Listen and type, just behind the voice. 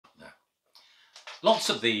Lots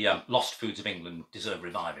of the lost foods of England deserve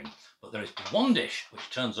reviving, but there is one dish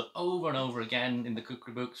which turns up over and over again in the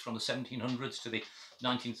cookery books from the 1700s to the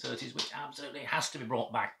 1930s, which absolutely has to be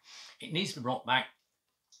brought back. It needs to be brought back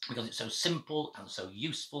because it's so simple and so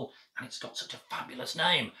useful, and it's got such a fabulous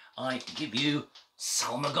name. I give you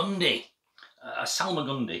Salmagundi. A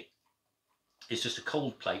Salmagundi is just a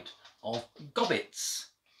cold plate of gobbets.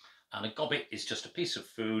 And a gobbet is just a piece of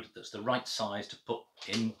food that's the right size to put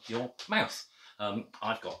in your mouth.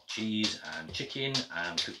 I've got cheese and chicken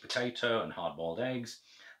and cooked potato and hard-boiled eggs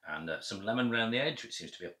and some lemon around the edge, which seems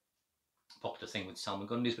to be a popular thing with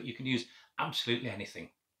Salmagundis, but you can use absolutely anything.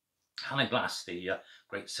 Hannah Glass, the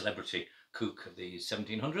great celebrity cook of the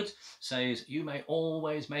 1700s, says you may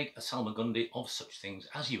always make a Salmagundi of such things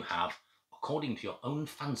as you have, according to your own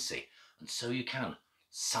fancy, and so you can.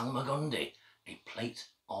 Salmagundi, a plate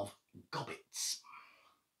of gobbets.